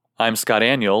I'm Scott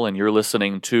Aniol, and you're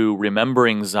listening to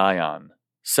Remembering Zion,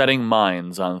 Setting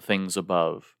Minds on Things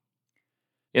Above.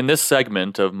 In this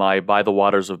segment of my By the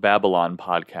Waters of Babylon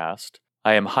podcast,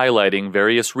 I am highlighting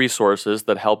various resources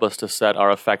that help us to set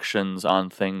our affections on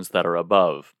things that are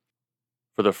above.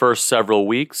 For the first several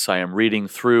weeks, I am reading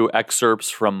through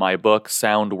excerpts from my book,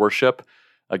 Sound Worship,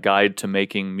 A Guide to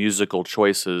Making Musical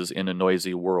Choices in a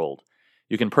Noisy World.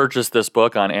 You can purchase this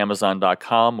book on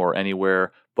Amazon.com or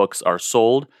anywhere books are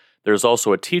sold. There's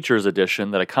also a teacher's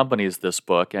edition that accompanies this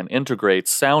book and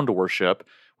integrates sound worship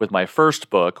with my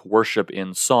first book, Worship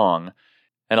in Song,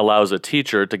 and allows a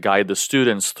teacher to guide the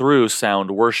students through sound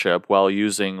worship while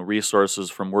using resources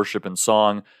from Worship in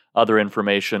Song, other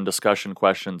information, discussion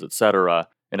questions, etc.,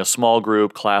 in a small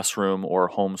group, classroom, or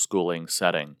homeschooling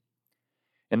setting.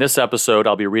 In this episode,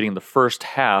 I'll be reading the first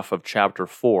half of Chapter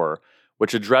 4,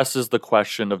 which addresses the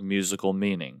question of musical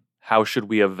meaning. How should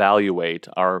we evaluate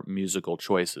our musical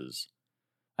choices?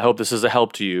 I hope this is a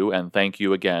help to you, and thank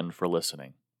you again for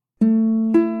listening.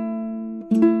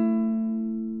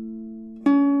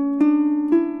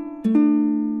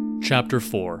 Chapter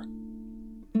 4.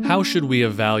 How should we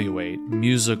evaluate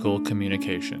musical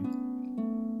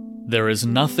communication? There is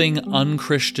nothing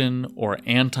unchristian or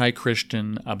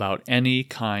anti-Christian about any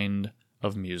kind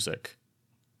of music.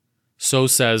 So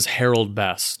says Harold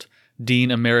Best,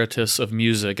 Dean Emeritus of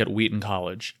Music at Wheaton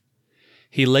College.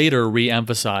 He later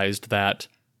re-emphasized that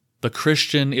the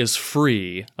Christian is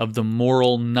free of the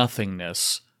moral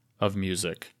nothingness of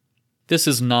music. This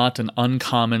is not an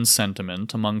uncommon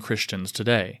sentiment among Christians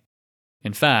today.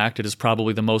 In fact, it is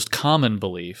probably the most common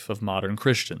belief of modern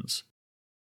Christians.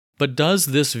 But does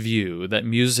this view that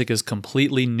music is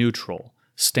completely neutral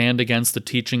stand against the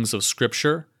teachings of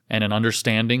Scripture and an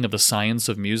understanding of the science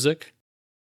of music?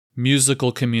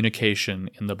 Musical communication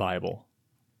in the Bible.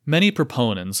 Many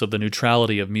proponents of the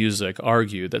neutrality of music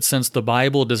argue that since the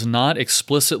Bible does not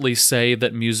explicitly say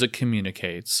that music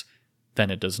communicates, then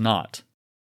it does not.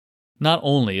 Not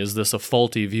only is this a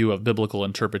faulty view of biblical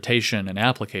interpretation and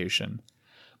application,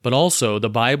 but also the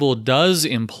Bible does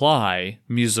imply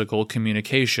musical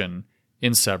communication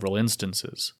in several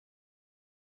instances.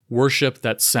 Worship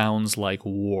that sounds like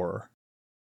war.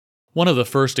 One of the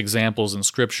first examples in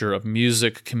Scripture of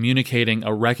music communicating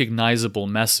a recognizable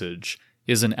message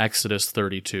is in Exodus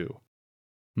 32.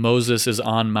 Moses is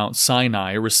on Mount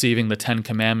Sinai receiving the Ten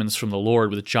Commandments from the Lord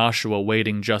with Joshua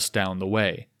waiting just down the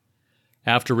way.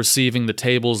 After receiving the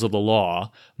tables of the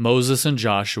law, Moses and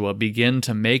Joshua begin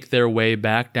to make their way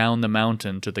back down the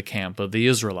mountain to the camp of the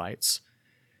Israelites.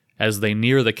 As they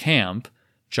near the camp,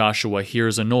 Joshua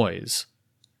hears a noise.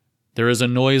 There is a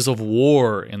noise of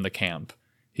war in the camp,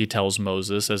 he tells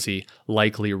Moses as he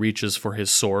likely reaches for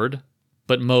his sword,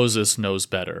 but Moses knows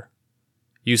better.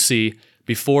 You see,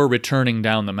 before returning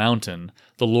down the mountain,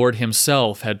 the Lord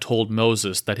himself had told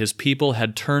Moses that his people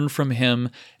had turned from him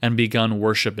and begun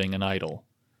worshiping an idol.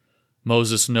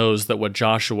 Moses knows that what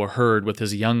Joshua heard with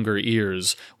his younger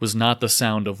ears was not the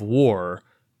sound of war,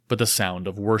 but the sound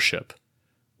of worship.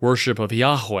 Worship of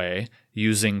Yahweh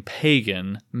using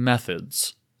pagan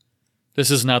methods. This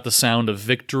is not the sound of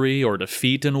victory or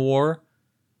defeat in war.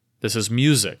 This is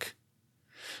music.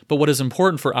 But what is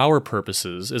important for our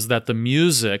purposes is that the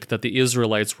music that the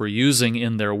Israelites were using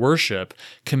in their worship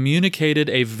communicated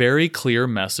a very clear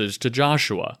message to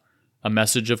Joshua, a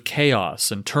message of chaos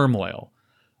and turmoil,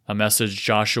 a message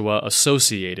Joshua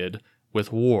associated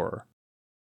with war.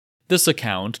 This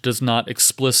account does not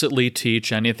explicitly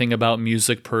teach anything about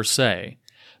music per se,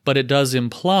 but it does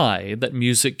imply that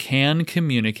music can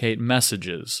communicate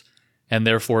messages, and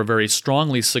therefore very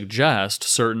strongly suggest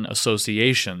certain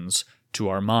associations to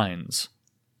our minds.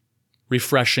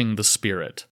 Refreshing the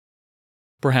spirit.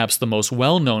 Perhaps the most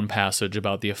well-known passage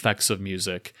about the effects of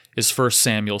music is 1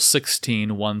 Samuel 16,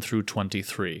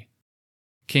 1-23.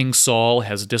 King Saul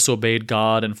has disobeyed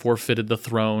God and forfeited the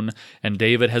throne, and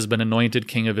David has been anointed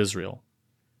king of Israel.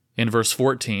 In verse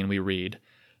 14 we read,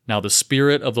 "Now the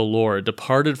Spirit of the Lord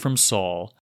departed from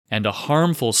Saul, and a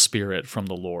harmful spirit from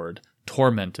the Lord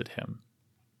tormented him."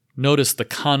 Notice the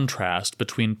contrast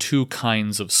between two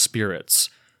kinds of spirits,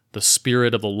 the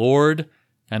Spirit of the Lord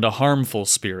and a harmful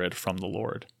spirit from the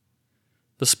Lord.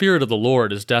 The Spirit of the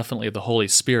Lord is definitely the Holy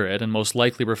Spirit and most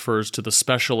likely refers to the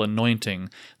special anointing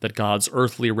that God's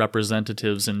earthly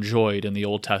representatives enjoyed in the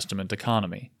Old Testament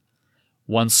economy.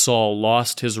 Once Saul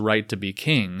lost his right to be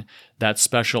king, that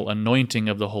special anointing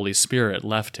of the Holy Spirit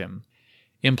left him.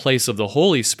 In place of the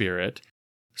Holy Spirit,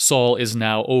 Saul is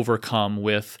now overcome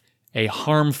with a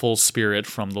harmful spirit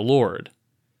from the Lord.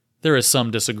 There is some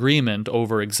disagreement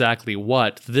over exactly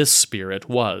what this spirit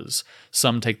was.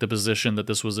 Some take the position that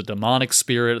this was a demonic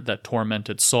spirit that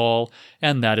tormented Saul,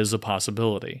 and that is a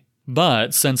possibility.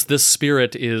 But since this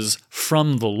spirit is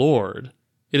from the Lord,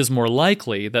 it is more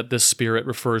likely that this spirit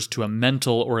refers to a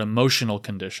mental or emotional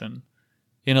condition.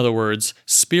 In other words,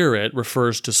 spirit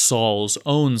refers to Saul's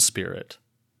own spirit.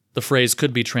 The phrase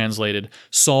could be translated,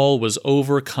 Saul was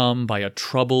overcome by a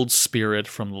troubled spirit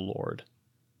from the Lord.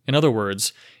 In other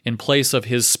words, in place of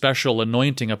his special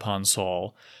anointing upon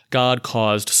Saul, God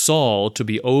caused Saul to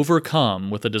be overcome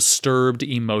with a disturbed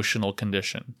emotional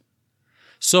condition.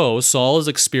 So, Saul is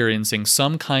experiencing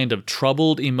some kind of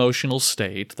troubled emotional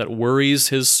state that worries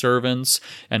his servants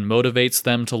and motivates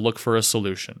them to look for a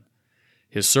solution.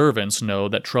 His servants know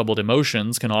that troubled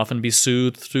emotions can often be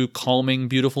soothed through calming,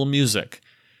 beautiful music,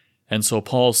 and so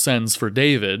Paul sends for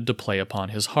David to play upon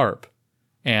his harp.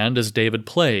 And as David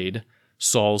played,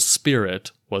 Saul's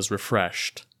spirit was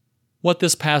refreshed. What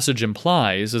this passage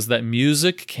implies is that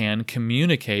music can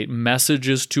communicate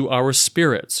messages to our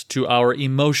spirits, to our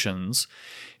emotions,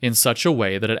 in such a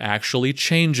way that it actually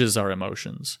changes our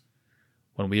emotions.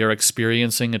 When we are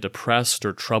experiencing a depressed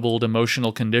or troubled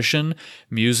emotional condition,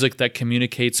 music that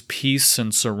communicates peace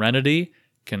and serenity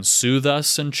can soothe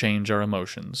us and change our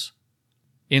emotions.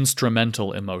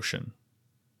 Instrumental emotion.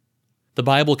 The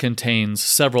Bible contains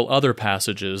several other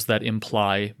passages that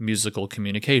imply musical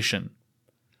communication.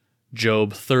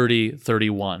 Job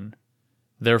 30:31.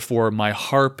 Therefore my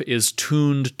harp is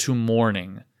tuned to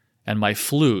mourning, and my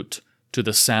flute to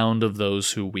the sound of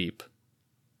those who weep.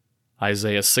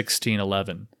 Isaiah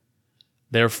 16:11.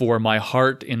 Therefore my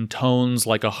heart intones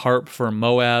like a harp for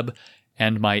Moab,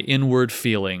 and my inward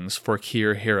feelings for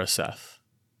Kir Hareseth.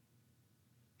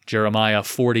 Jeremiah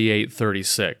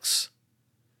 48:36.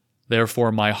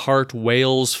 Therefore my heart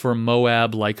wails for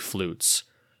Moab like flutes.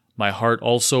 My heart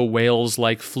also wails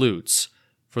like flutes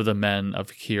for the men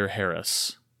of Kir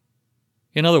Hares.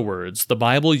 In other words, the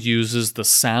Bible uses the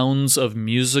sounds of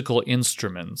musical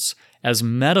instruments as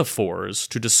metaphors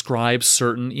to describe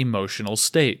certain emotional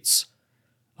states.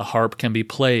 A harp can be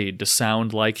played to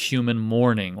sound like human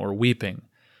mourning or weeping,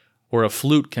 or a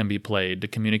flute can be played to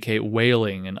communicate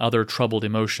wailing and other troubled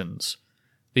emotions.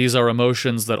 These are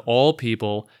emotions that all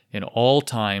people in all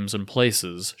times and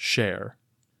places share.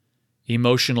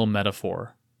 Emotional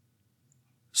metaphor.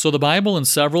 So the Bible in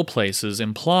several places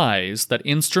implies that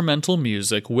instrumental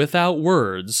music without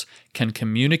words can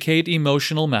communicate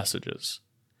emotional messages.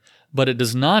 But it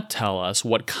does not tell us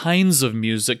what kinds of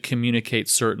music communicate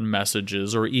certain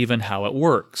messages or even how it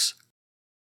works.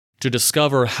 To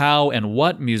discover how and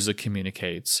what music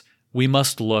communicates, we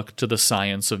must look to the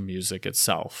science of music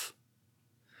itself.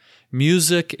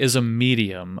 Music is a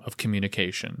medium of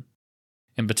communication.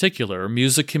 In particular,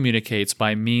 music communicates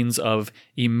by means of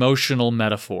emotional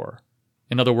metaphor.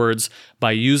 In other words,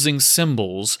 by using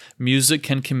symbols, music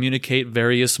can communicate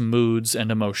various moods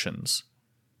and emotions.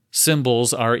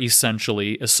 Symbols are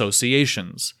essentially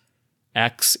associations.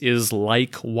 X is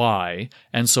like Y,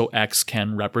 and so X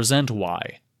can represent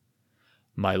Y.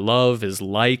 My love is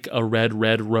like a red,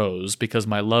 red rose because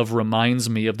my love reminds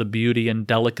me of the beauty and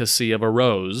delicacy of a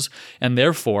rose, and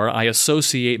therefore I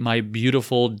associate my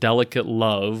beautiful, delicate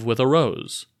love with a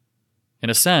rose. In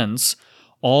a sense,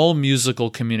 all musical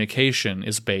communication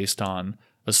is based on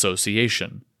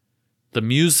association. The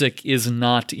music is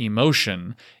not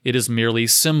emotion, it is merely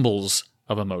symbols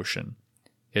of emotion.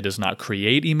 It does not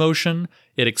create emotion,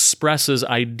 it expresses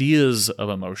ideas of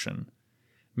emotion.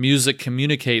 Music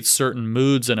communicates certain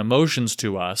moods and emotions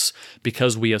to us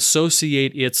because we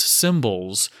associate its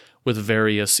symbols with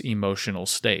various emotional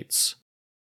states.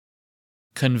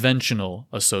 Conventional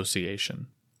association.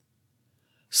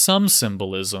 Some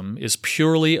symbolism is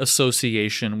purely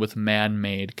association with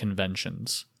man-made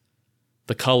conventions.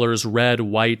 The colors red,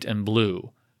 white, and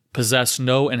blue possess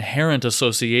no inherent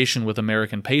association with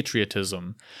American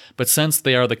patriotism, but since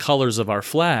they are the colors of our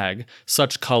flag,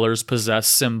 such colors possess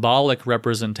symbolic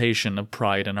representation of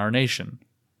pride in our nation.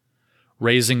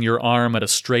 Raising your arm at a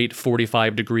straight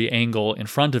 45-degree angle in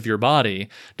front of your body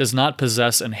does not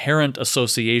possess inherent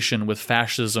association with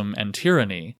fascism and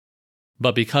tyranny,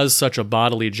 but because such a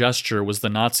bodily gesture was the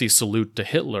Nazi salute to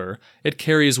Hitler, it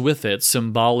carries with it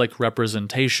symbolic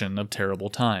representation of terrible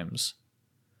times.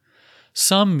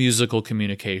 Some musical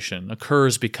communication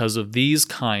occurs because of these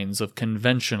kinds of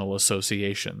conventional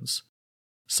associations.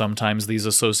 Sometimes these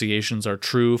associations are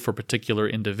true for particular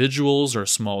individuals or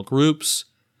small groups.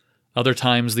 Other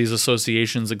times these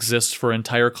associations exist for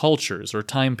entire cultures or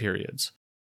time periods.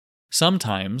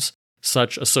 Sometimes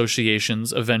such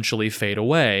associations eventually fade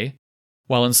away,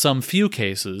 while in some few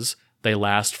cases They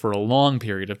last for a long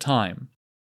period of time.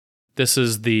 This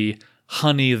is the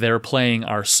 "honey, they're playing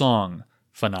our song"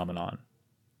 phenomenon.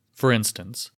 For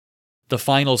instance, the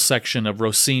final section of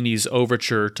Rossini's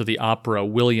overture to the opera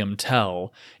William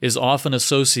Tell is often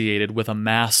associated with a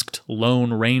masked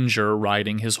Lone Ranger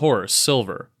riding his horse,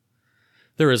 Silver.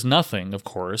 There is nothing, of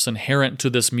course, inherent to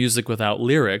this music without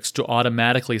lyrics to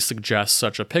automatically suggest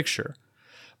such a picture.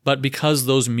 But because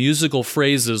those musical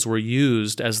phrases were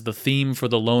used as the theme for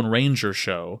the Lone Ranger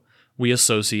show, we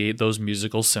associate those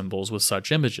musical symbols with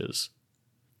such images.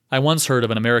 I once heard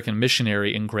of an American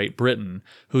missionary in Great Britain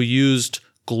who used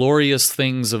 "Glorious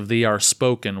Things of Thee Are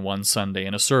Spoken" one Sunday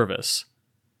in a service.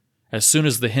 As soon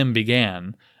as the hymn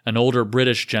began, an older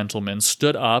British gentleman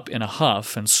stood up in a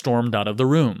huff and stormed out of the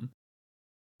room.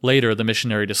 Later, the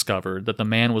missionary discovered that the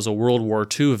man was a World War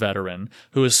II veteran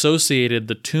who associated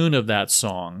the tune of that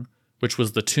song, which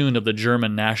was the tune of the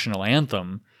German national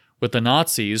anthem, with the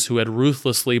Nazis who had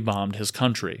ruthlessly bombed his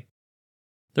country.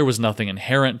 There was nothing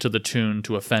inherent to the tune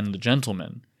to offend the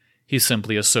gentleman. He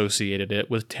simply associated it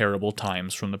with terrible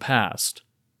times from the past.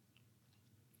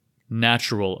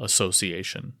 Natural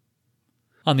association.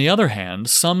 On the other hand,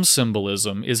 some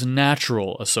symbolism is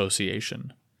natural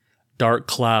association. Dark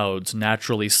clouds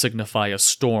naturally signify a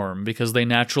storm because they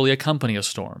naturally accompany a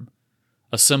storm.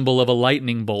 A symbol of a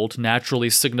lightning bolt naturally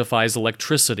signifies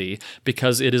electricity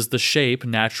because it is the shape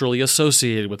naturally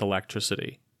associated with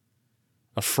electricity.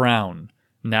 A frown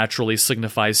naturally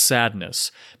signifies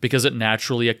sadness because it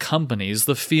naturally accompanies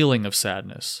the feeling of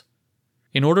sadness.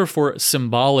 In order for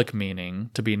symbolic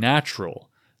meaning to be natural,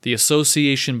 the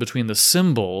association between the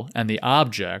symbol and the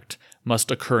object must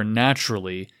occur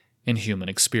naturally in human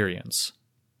experience.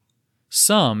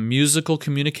 Some musical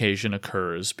communication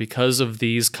occurs because of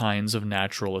these kinds of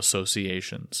natural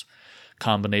associations.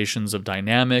 Combinations of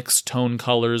dynamics, tone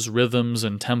colors, rhythms,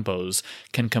 and tempos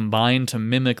can combine to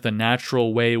mimic the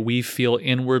natural way we feel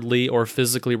inwardly or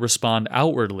physically respond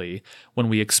outwardly when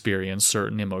we experience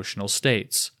certain emotional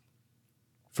states.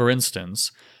 For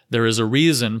instance, there is a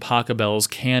reason Pachelbel's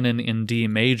Canon in D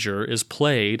major is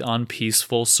played on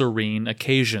peaceful, serene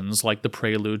occasions like the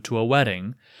prelude to a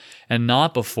wedding, and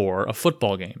not before a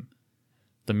football game.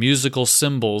 The musical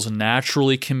symbols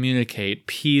naturally communicate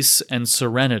peace and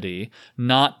serenity,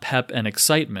 not pep and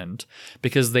excitement,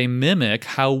 because they mimic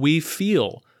how we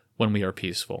feel when we are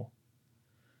peaceful.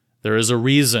 There is a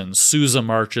reason Sousa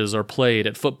marches are played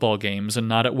at football games and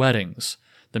not at weddings.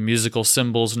 The musical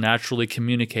symbols naturally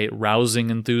communicate rousing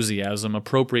enthusiasm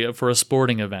appropriate for a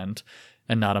sporting event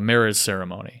and not a marriage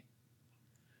ceremony.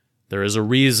 There is a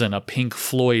reason a Pink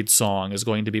Floyd song is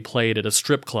going to be played at a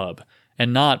strip club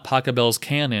and not Pachelbel's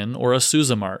Canon or a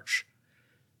Sousa march.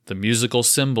 The musical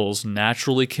symbols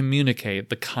naturally communicate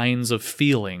the kinds of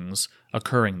feelings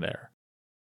occurring there.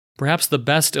 Perhaps the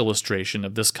best illustration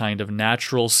of this kind of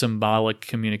natural symbolic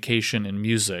communication in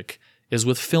music is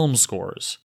with film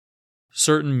scores.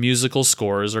 Certain musical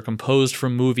scores are composed for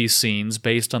movie scenes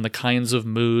based on the kinds of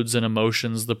moods and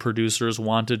emotions the producers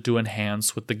wanted to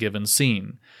enhance with the given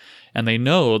scene, and they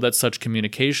know that such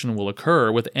communication will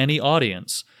occur with any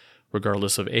audience,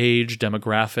 regardless of age,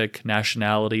 demographic,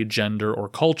 nationality, gender, or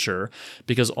culture,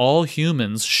 because all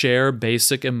humans share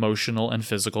basic emotional and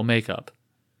physical makeup.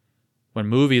 When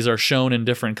movies are shown in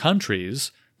different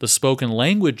countries, the spoken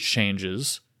language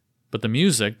changes, but the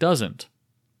music doesn't.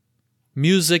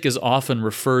 Music is often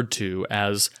referred to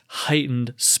as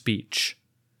heightened speech.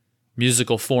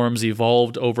 Musical forms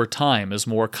evolved over time as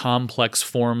more complex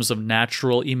forms of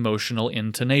natural emotional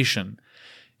intonation.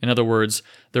 In other words,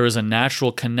 there is a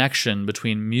natural connection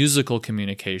between musical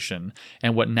communication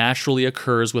and what naturally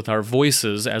occurs with our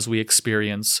voices as we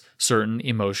experience certain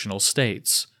emotional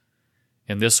states.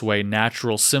 In this way,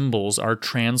 natural symbols are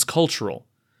transcultural,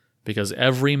 because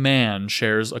every man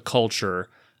shares a culture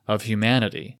of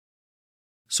humanity.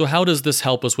 So how does this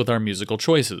help us with our musical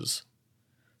choices?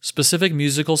 Specific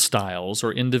musical styles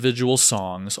or individual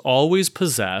songs always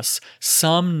possess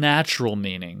some natural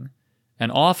meaning,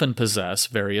 and often possess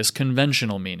various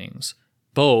conventional meanings,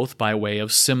 both by way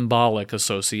of symbolic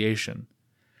association.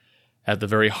 At the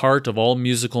very heart of all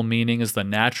musical meaning is the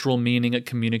natural meaning it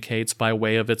communicates by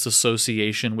way of its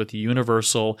association with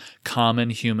universal, common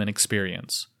human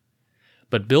experience.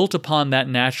 But built upon that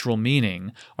natural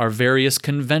meaning are various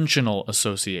conventional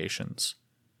associations.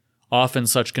 Often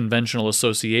such conventional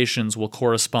associations will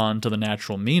correspond to the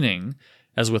natural meaning,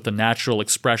 as with the natural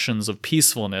expressions of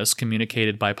peacefulness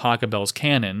communicated by Pachelbel's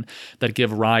Canon that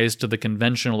give rise to the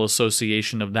conventional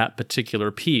association of that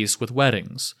particular piece with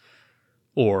weddings.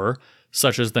 Or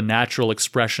such as the natural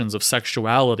expressions of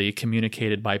sexuality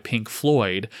communicated by Pink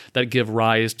Floyd that give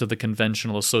rise to the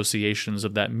conventional associations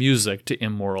of that music to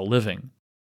immoral living.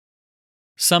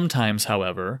 Sometimes,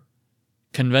 however,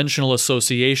 conventional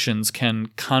associations can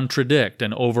contradict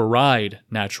and override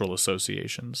natural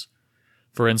associations.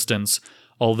 For instance,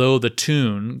 although the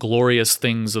tune, "Glorious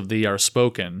Things of Thee Are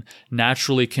Spoken,"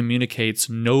 naturally communicates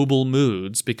noble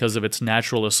moods because of its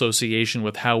natural association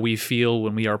with how we feel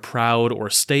when we are proud or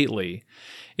stately,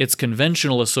 its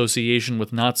conventional association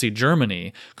with Nazi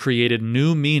Germany created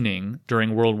new meaning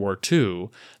during World War II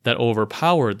that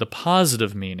overpowered the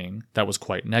positive meaning that was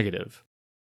quite negative.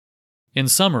 In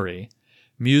summary,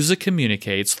 music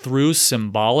communicates through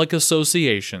symbolic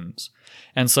associations,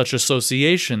 and such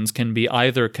associations can be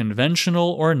either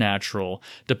conventional or natural,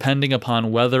 depending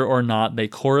upon whether or not they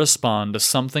correspond to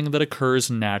something that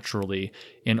occurs naturally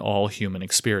in all human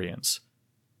experience.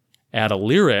 Add a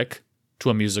lyric to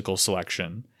a musical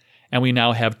selection, and we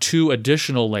now have two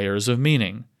additional layers of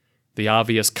meaning: the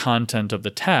obvious content of the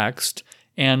text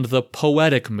and the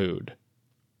poetic mood.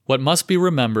 What must be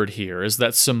remembered here is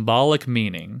that symbolic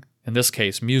meaning, in this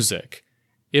case music,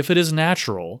 if it is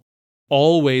natural,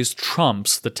 always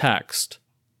trumps the text.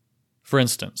 For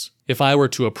instance, if I were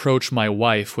to approach my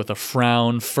wife with a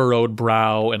frown, furrowed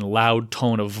brow, and loud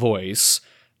tone of voice,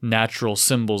 natural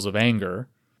symbols of anger,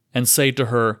 and say to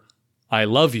her, "I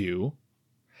love you,"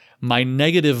 my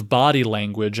negative body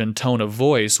language and tone of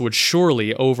voice would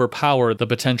surely overpower the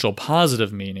potential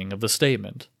positive meaning of the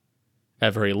statement.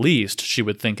 At very least, she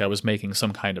would think I was making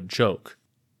some kind of joke.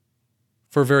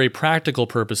 For very practical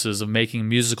purposes of making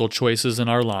musical choices in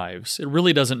our lives, it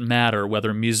really doesn't matter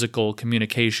whether musical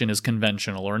communication is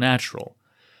conventional or natural.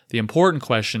 The important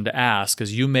question to ask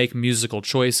as you make musical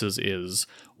choices is,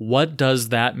 what does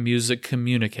that music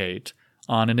communicate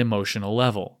on an emotional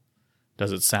level?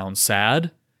 Does it sound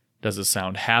sad? Does it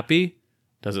sound happy?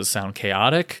 Does it sound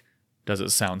chaotic? Does it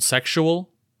sound sexual?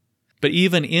 But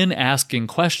even in asking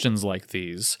questions like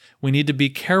these, we need to be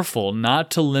careful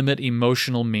not to limit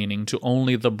emotional meaning to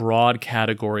only the broad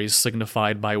categories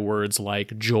signified by words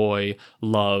like joy,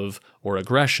 love, or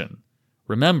aggression.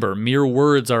 Remember, mere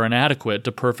words are inadequate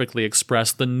to perfectly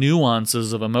express the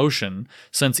nuances of emotion,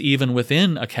 since even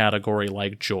within a category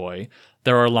like joy,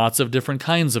 there are lots of different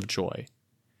kinds of joy.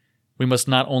 We must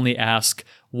not only ask,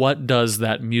 what does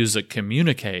that music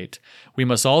communicate? We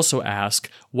must also ask,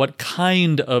 what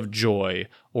kind of joy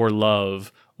or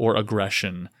love or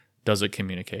aggression does it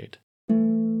communicate?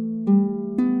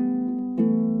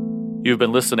 You've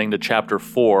been listening to Chapter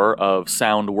 4 of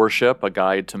Sound Worship, a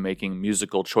guide to making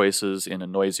musical choices in a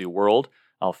noisy world.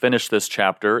 I'll finish this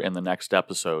chapter in the next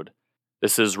episode.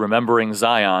 This is Remembering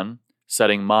Zion,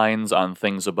 Setting Minds on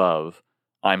Things Above.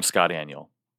 I'm Scott Aniol.